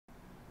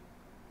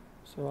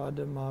So I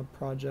did my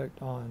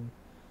project on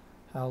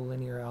how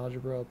linear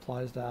algebra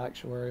applies to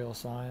actuarial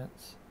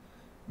science.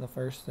 The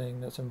first thing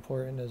that's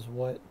important is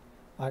what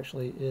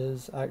actually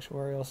is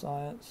actuarial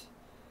science.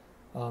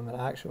 An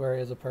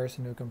actuary is a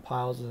person who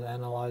compiles and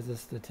analyzes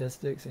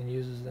statistics and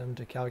uses them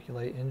to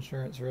calculate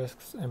insurance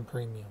risks and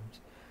premiums.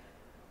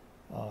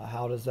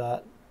 How does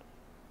that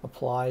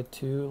apply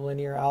to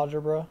linear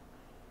algebra?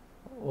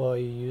 Well,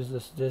 you use the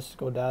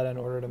statistical data in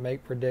order to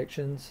make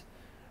predictions.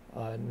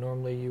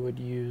 Normally you would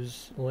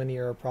use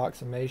linear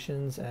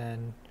approximations,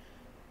 and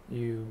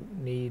you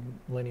need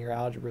linear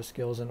algebra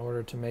skills in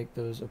order to make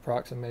those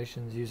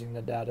approximations using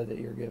the data that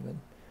you're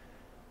given.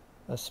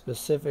 A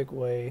specific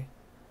way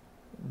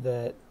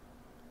that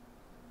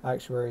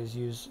actuaries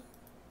use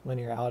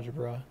linear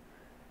algebra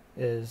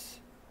is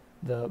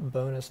the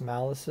bonus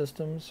malus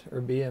systems,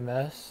 or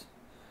BMS.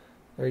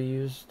 They're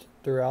used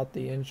throughout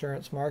the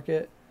insurance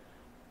market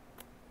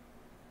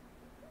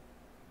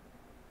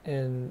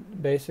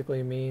and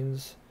basically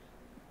means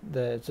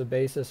that it's a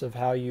basis of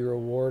how you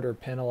reward or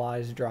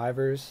penalize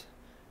drivers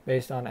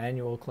based on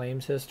annual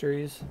claims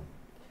histories.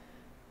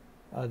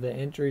 The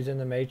entries in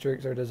the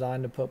matrix are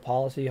designed to put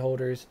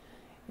policyholders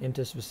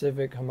into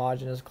specific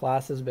homogeneous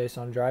classes based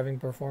on driving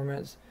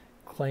performance.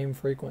 Claim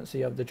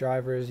frequency of the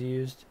driver is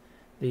used.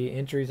 The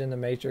entries in the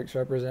matrix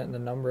represent the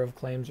number of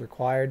claims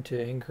required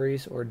to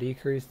increase or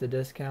decrease the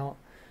discount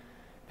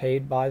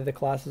paid by the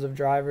classes of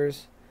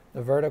drivers.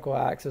 The vertical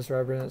axis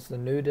represents the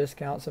new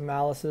discounts and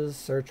malices,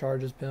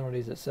 surcharges,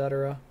 penalties,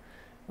 etc.,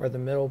 where the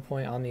middle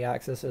point on the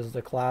axis is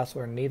the class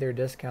where neither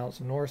discounts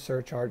nor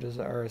surcharges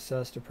are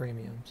assessed to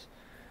premiums.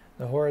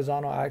 The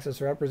horizontal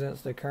axis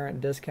represents the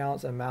current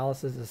discounts and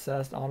malices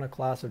assessed on a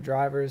class of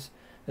drivers.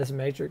 This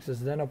matrix is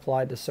then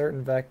applied to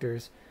certain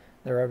vectors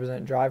that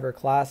represent driver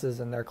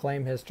classes and their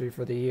claim history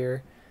for the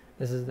year.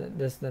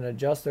 This then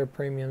adjusts their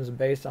premiums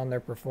based on their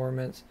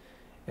performance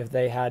if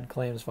they had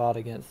claims filed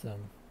against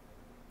them.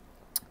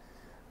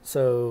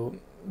 So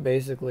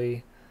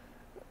basically,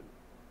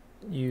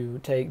 you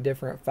take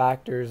different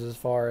factors as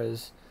far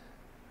as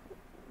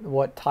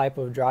what type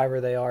of driver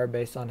they are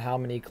based on how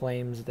many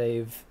claims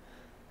they've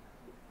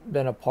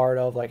been a part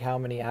of, like how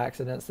many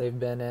accidents they've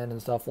been in and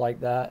stuff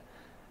like that.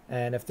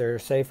 And if they're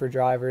safer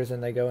drivers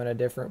and they go in a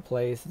different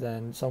place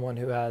than someone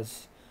who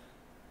has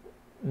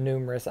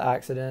numerous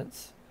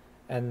accidents,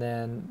 and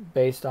then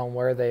based on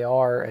where they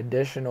are,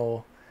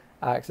 additional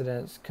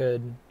accidents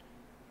could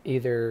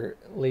either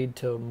lead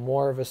to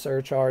more of a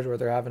surcharge where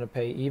they're having to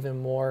pay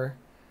even more,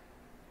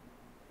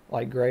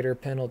 like greater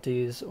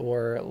penalties,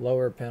 or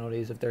lower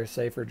penalties if they're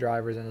safer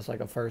drivers and it's like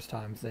a first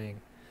time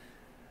thing.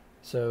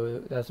 So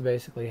that's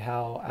basically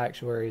how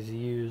actuaries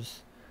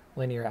use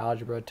linear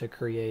algebra to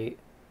create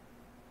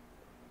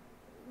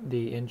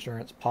the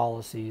insurance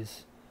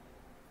policies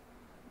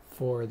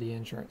for the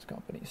insurance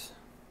companies.